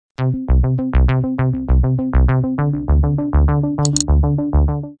Hello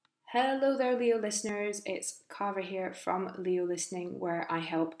there, Leo listeners. It's Cara here from Leo Listening, where I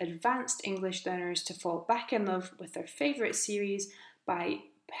help advanced English learners to fall back in love with their favourite series by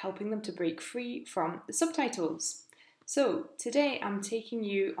helping them to break free from the subtitles. So, today I'm taking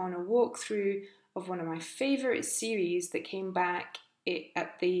you on a walkthrough of one of my favourite series that came back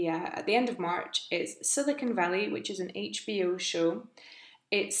at the end of March. It's Silicon Valley, which is an HBO show.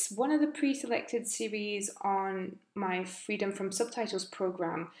 It's one of the pre-selected series on my Freedom from Subtitles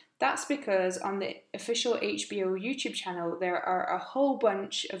program. That's because on the official HBO YouTube channel, there are a whole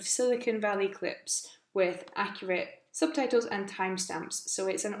bunch of Silicon Valley clips with accurate subtitles and timestamps. So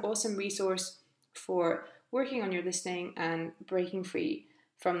it's an awesome resource for working on your listening and breaking free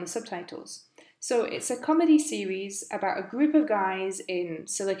from the subtitles. So it's a comedy series about a group of guys in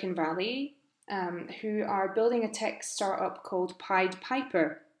Silicon Valley who are building a tech startup called Pied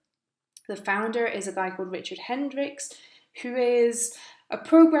Piper. The founder is a guy called Richard Hendricks, who is a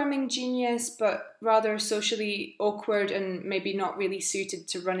programming genius, but rather socially awkward and maybe not really suited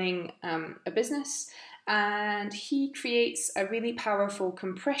to running a business. And he creates a really powerful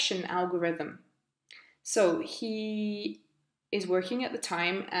compression algorithm. So he is working at the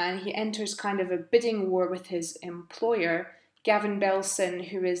time and he enters kind of a bidding war with his employer, Gavin Belson,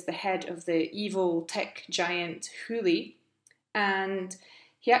 who is the head of the evil tech giant Huli, and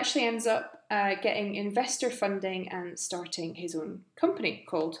he actually ends up getting investor funding and starting his own company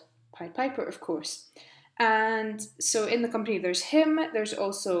called Pied Piper, of course. And so in the company there's him, there's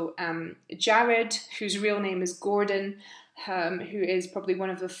also Jared, whose real name is Gordon, who is probably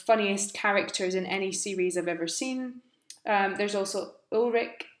one of the funniest characters in any series I've ever seen. There's also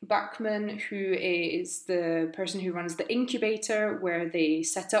Ulrich Bachmann, who is the person who runs the incubator where they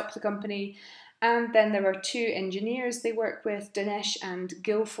set up the company. And then there are two engineers they work with, Dinesh and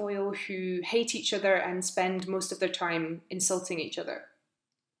Guilfoyle, who hate each other and spend most of their time insulting each other.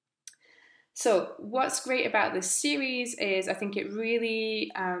 So what's great about this series is I think it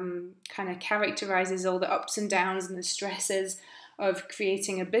really kind of characterizes all the ups and downs and the stresses of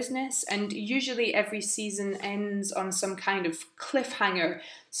creating a business, and usually every season ends on some kind of cliffhanger.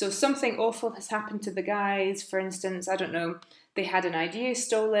 So something awful has happened to the guys. For instance, I don't know, they had an idea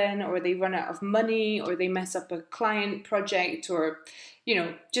stolen, or they run out of money, or they mess up a client project, or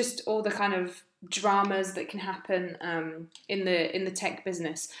just all the kind of dramas that can happen in the tech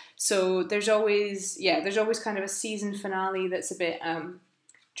business. So there's always kind of a season finale that's a bit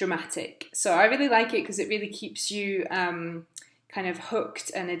dramatic. So I really like it because it really keeps you kind of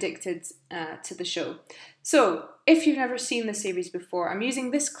hooked and addicted to the show. So if you've never seen the series before, I'm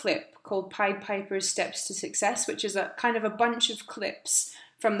using this clip called Pied Piper's Steps to Success, which is a kind of a bunch of clips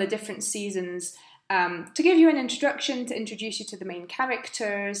from the different seasons to give you an introduction, to introduce you to the main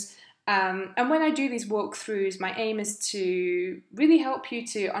characters. And when I do these walkthroughs, my aim is to really help you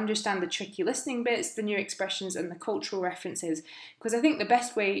to understand the tricky listening bits, the new expressions and the cultural references, because I think the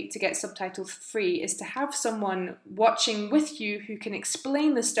best way to get subtitles free is to have someone watching with you who can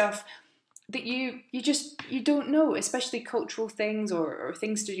explain the stuff that you don't know, especially cultural things or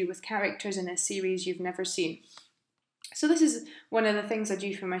things to do with characters in a series you've never seen. So this is one of the things I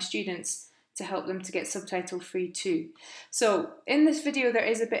do for my students to help them to get subtitle free too. So in this video there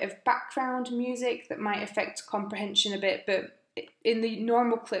is a bit of background music that might affect comprehension a bit, but in the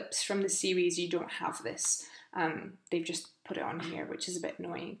normal clips from the series you don't have this. They've just put it on here, which is a bit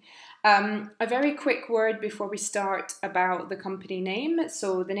annoying. A very quick word before we start about the company name.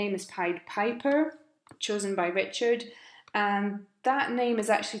 So the name is Pied Piper, chosen by Richard, and that name is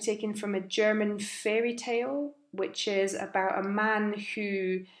actually taken from a German fairy tale, which is about a man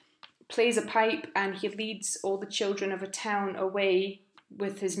who plays a pipe and he leads all the children of a town away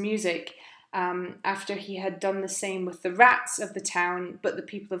with his music after he had done the same with the rats of the town, but the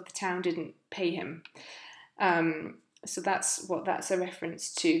people of the town didn't pay him. So that's what that's a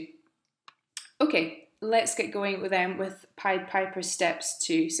reference to. Okay, let's get going with Pied Piper's Steps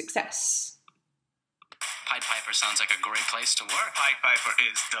to Success. Pied Piper sounds like a great place to work. Pied Piper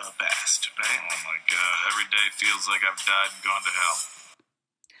is the best, right? Oh my god, every day feels like I've died and gone to hell.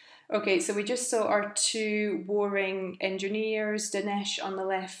 Okay, so we just saw our two warring engineers, Dinesh on the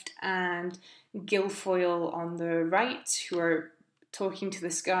left and Guilfoyle on the right, who are talking to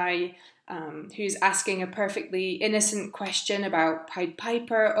this guy who's asking a perfectly innocent question about Pied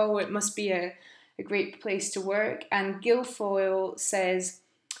Piper. Oh, it must be a great place to work. And Guilfoyle says,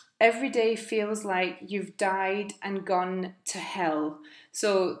 every day feels like you've died and gone to hell.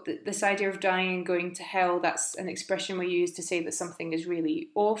 So this idea of dying and going to hell, that's an expression we use to say that something is really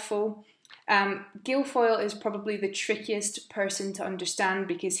awful. Guilfoyle is probably the trickiest person to understand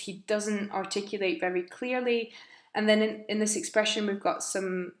because he doesn't articulate very clearly. And then in this expression, we've got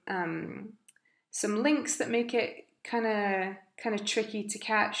some links that make it kind of tricky to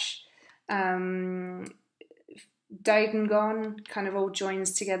catch. Died and gone kind of all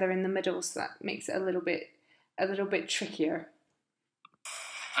joins together in the middle, so that makes it a little bit trickier.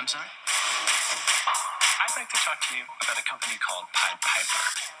 I'm sorry? I'd like to talk to you about a company called Pied Piper.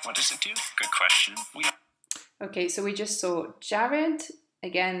 What does it do? Good question. Okay, so we just saw Jared,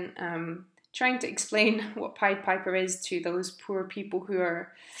 again, trying to explain what Pied Piper is to those poor people who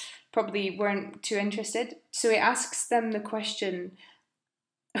probably weren't too interested. So he asks them the question,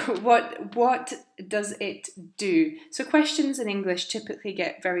 what does it do? So questions in English typically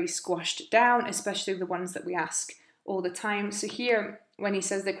get very squashed down, especially the ones that we ask all the time. So here, when he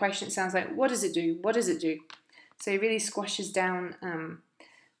says the question, it sounds like, what does it do? What does it do? So he really squashes down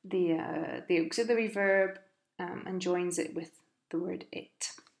the auxiliary verb and joins it with the word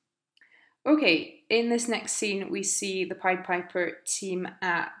it. Okay, in this next scene, we see the Pied Piper team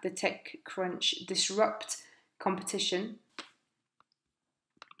at the TechCrunch Disrupt competition.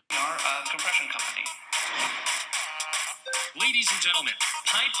 We are a compression company. Ladies and gentlemen,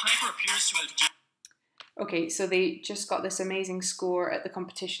 Pied Piper appears to have... Okay, so they just got this amazing score at the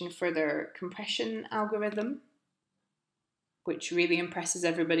competition for their compression algorithm, which really impresses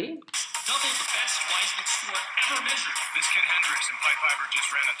everybody. Double the best Wiseman score ever measured. This kid Hendrix and Pied Piper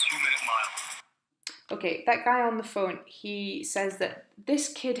just ran a 2-minute mile. Okay, that guy on the phone, he says that this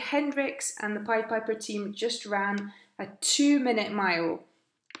kid Hendrix and the Pied Piper team just ran a 2-minute mile.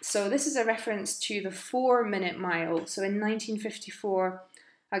 So this is a reference to the 4-minute mile. So in 1954,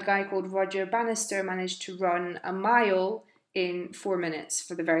 a guy called Roger Bannister managed to run a mile in 4 minutes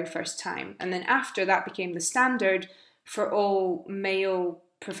for the very first time. And then after that became the standard for all male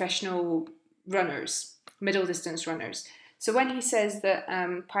professional runners, middle distance runners. So when he says that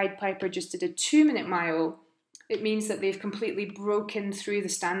Pied Piper just did a 2-minute mile, it means that they've completely broken through the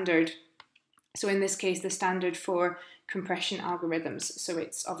standard. So in this case, the standard for compression algorithms. So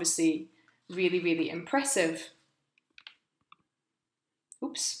it's obviously really, really impressive.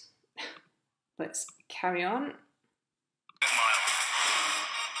 Oops. Let's carry on.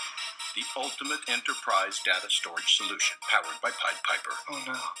 The ultimate enterprise data storage solution powered by Pied Piper. Oh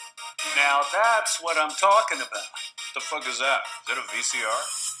no. Now that's what I'm talking about. The fuck is that? Is that a VCR?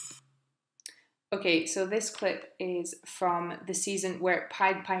 Okay, so this clip is from the season where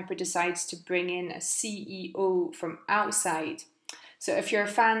Pied Piper decides to bring in a CEO from outside. So if you're a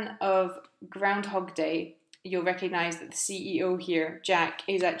fan of Groundhog Day, you'll recognize that the CEO here, Jack,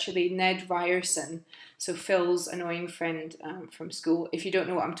 is actually Ned Ryerson, so Phil's annoying friend from school. If you don't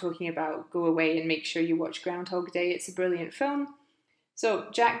know what I'm talking about, go away and make sure you watch Groundhog Day. It's a brilliant film. So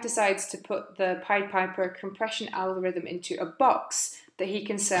Jack decides to put the Pied Piper compression algorithm into a box that he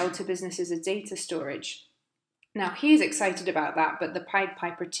can sell to businesses as data storage. Now, he's excited about that, but the Pied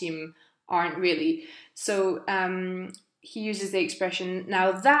Piper team aren't really. So he uses the expression,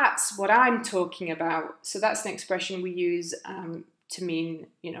 now that's what I'm talking about. So that's an expression we use to mean,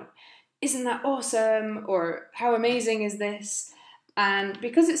 isn't that awesome? Or how amazing is this? And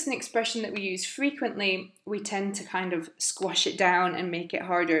because it's an expression that we use frequently, we tend to kind of squash it down and make it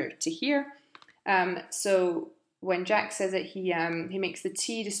harder to hear. So when Jack says it, he makes the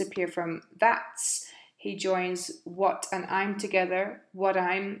T disappear from that's. He joins what and I'm together, what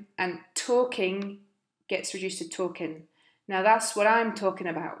I'm, and talking gets reduced to talking. Now that's what I'm talking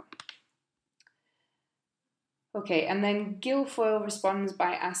about. Okay, and then Guilfoyle responds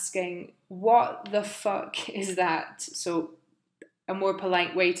by asking, what the fuck is that? So a more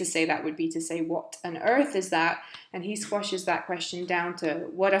polite way to say that would be to say, what on earth is that? And he squashes that question down to,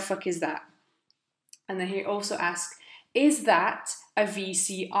 what the fuck is that? And then he also asks, is that a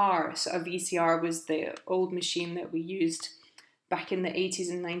VCR? So a VCR was the old machine that we used back in the 80s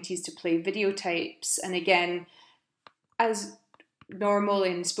and 90s to play videotapes. And again, as normal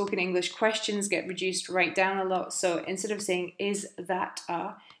in spoken English, questions get reduced right down a lot. So instead of saying, is that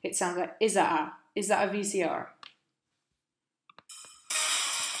a, it sounds like, is that a VCR?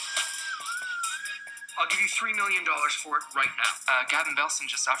 I'll give you $3 million for it right now. Gavin Belson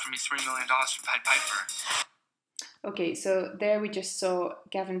just offered me $3 million for Pied Piper. Okay, so there we just saw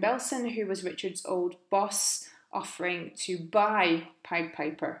Gavin Belson, who was Richard's old boss, offering to buy Pied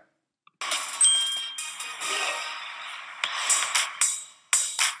Piper.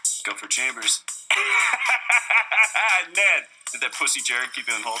 Go for Chambers. Ned, did that pussy Jared keep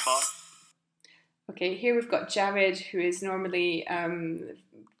you on hold on? Okay, here we've got Jared, who is normally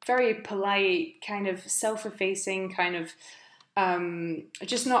very polite, kind of self-effacing, kind of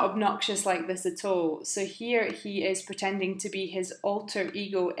Just not obnoxious like this at all. So here he is pretending to be his alter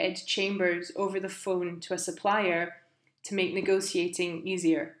ego Ed Chambers over the phone to a supplier to make negotiating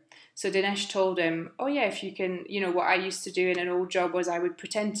easier. So Dinesh told him, oh yeah, if you can, what I used to do in an old job was I would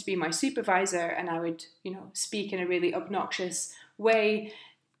pretend to be my supervisor and I would, speak in a really obnoxious way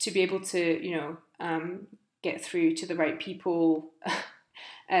to be able to, get through to the right people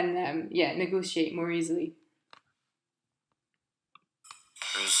and, negotiate more easily.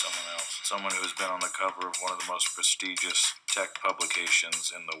 There's someone else. Someone who's been on the cover of one of the most prestigious tech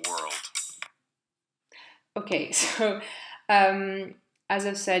publications in the world. Okay, so as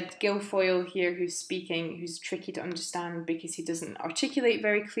I've said, Guilfoyle here who's speaking, who's tricky to understand because he doesn't articulate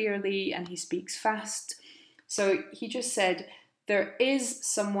very clearly and he speaks fast. So he just said, there is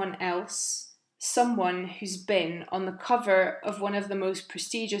someone else, someone who's been on the cover of one of the most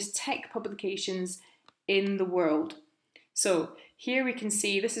prestigious tech publications in the world. So here we can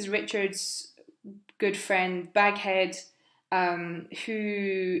see, this is Richard's good friend, Baghead,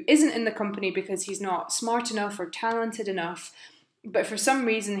 who isn't in the company because he's not smart enough or talented enough, but for some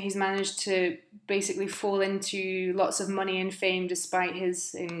reason he's managed to basically fall into lots of money and fame despite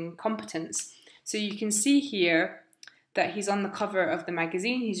his incompetence. So you can see here that he's on the cover of the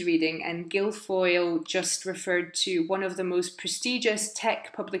magazine he's reading, and Guilfoyle just referred to one of the most prestigious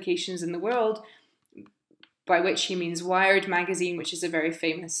tech publications in the world, by which he means Wired magazine, which is a very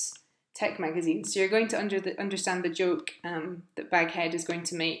famous tech magazine. So you're going to understand the joke that Baghead is going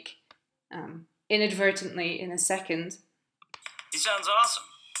to make inadvertently in a second. He sounds awesome.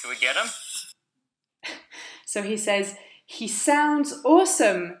 Can we get him? So he says, he sounds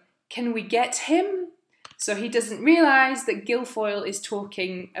awesome. Can we get him? So he doesn't realise that Guilfoyle is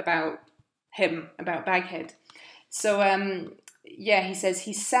talking about him, about Baghead. So he says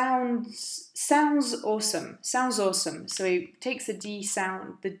he sounds awesome. Sounds awesome. So he takes the D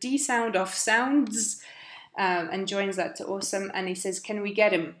sound off sounds, and joins that to awesome. And he says, can we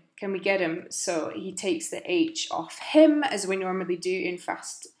get him? Can we get him? So he takes the H off him, as we normally do in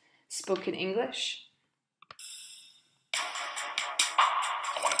fast spoken English.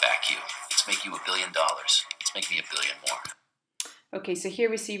 I want to back you. Let's make you $1 billion. Let's make me $1 billion more. Okay, so here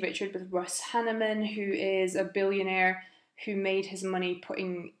we see Richard with Russ Hanneman, who is a billionaire who made his money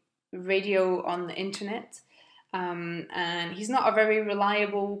putting radio on the internet. And he's not a very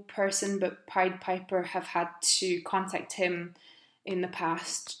reliable person, but Pied Piper have had to contact him in the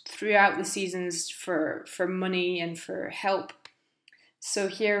past throughout the seasons for money and for help. So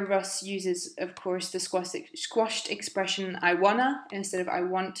here Russ uses, of course, the squashed expression I wanna instead of I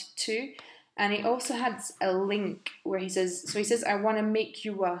want to. And he also has a link where he says, I wanna make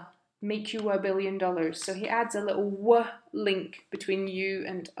you $1 billion. So he adds a little w link between you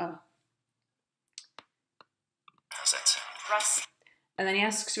and a. How's that sound? Russ. And then he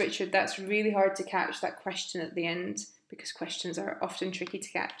asks Richard, that's really hard to catch, that question at the end, because questions are often tricky to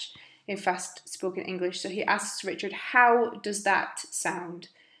catch in fast spoken English. So he asks Richard, how does that sound?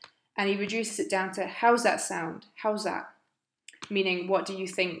 And he reduces it down to, how's that sound? How's that? Meaning, what do you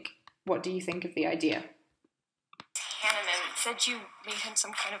think? What do you think of the idea? Hanneman said you made him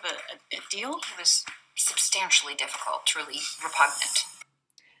some kind of a deal? It was substantially difficult, truly repugnant.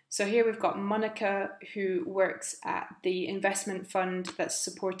 So here we've got Monica, who works at the investment fund that's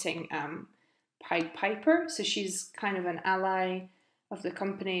supporting Pied Piper. So she's kind of an ally of the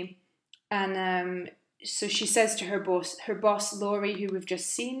company. And so she says to her boss Laurie, who we've just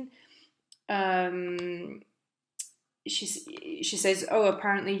seen, she says, oh,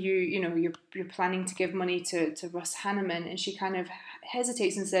 apparently you're planning to give money to Russ Hanneman. And she kind of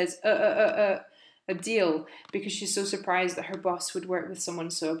hesitates and says, a deal, because she's so surprised that her boss would work with someone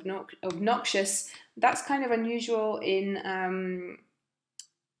so obnoxious. That's kind of unusual in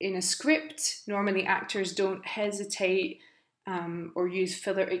a script. Normally actors don't hesitate or use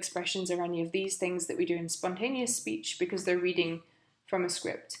filler expressions or any of these things that we do in spontaneous speech because they're reading from a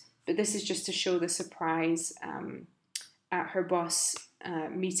script. But this is just to show the surprise at her boss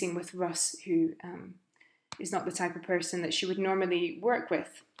meeting with Russ, who is not the type of person that she would normally work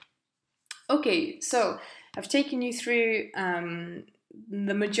with. Okay, so I've taken you through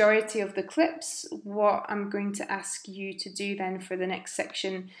the majority of the clips. What I'm going to ask you to do then for the next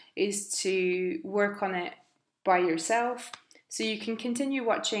section is to work on it by yourself. So you can continue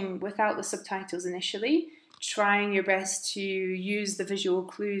watching without the subtitles initially, trying your best to use the visual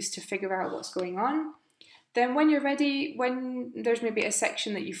clues to figure out what's going on. Then when you're ready, when there's maybe a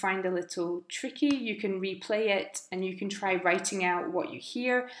section that you find a little tricky, you can replay it and you can try writing out what you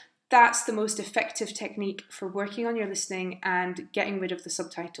hear. That's the most effective technique for working on your listening and getting rid of the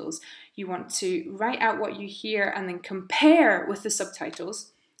subtitles. You want to write out what you hear and then compare with the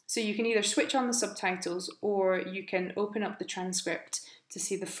subtitles. So you can either switch on the subtitles or you can open up the transcript to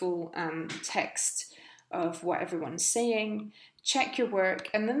see the full text of what everyone's saying. Check your work,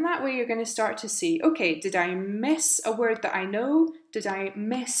 and then that way you're going to start to see, okay, did I miss a word that I know? Did I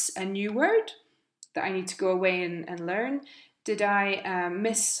miss a new word that I need to go away and learn? Did I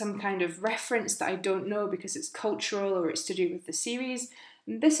miss some kind of reference that I don't know because it's cultural or it's to do with the series?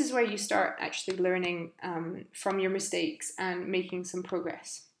 And this is where you start actually learning from your mistakes and making some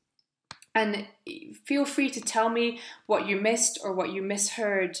progress. And feel free to tell me what you missed or what you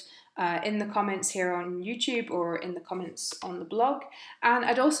misheard in the comments here on YouTube or in the comments on the blog. And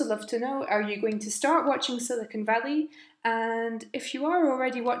I'd also love to know, are you going to start watching Silicon Valley? And if you are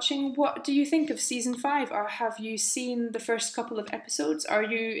already watching, what do you think of season 5? Or have you seen the first couple of episodes? Are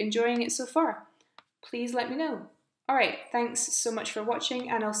you enjoying it so far? Please let me know. Alright, thanks so much for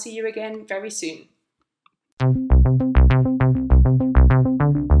watching, and I'll see you again very soon.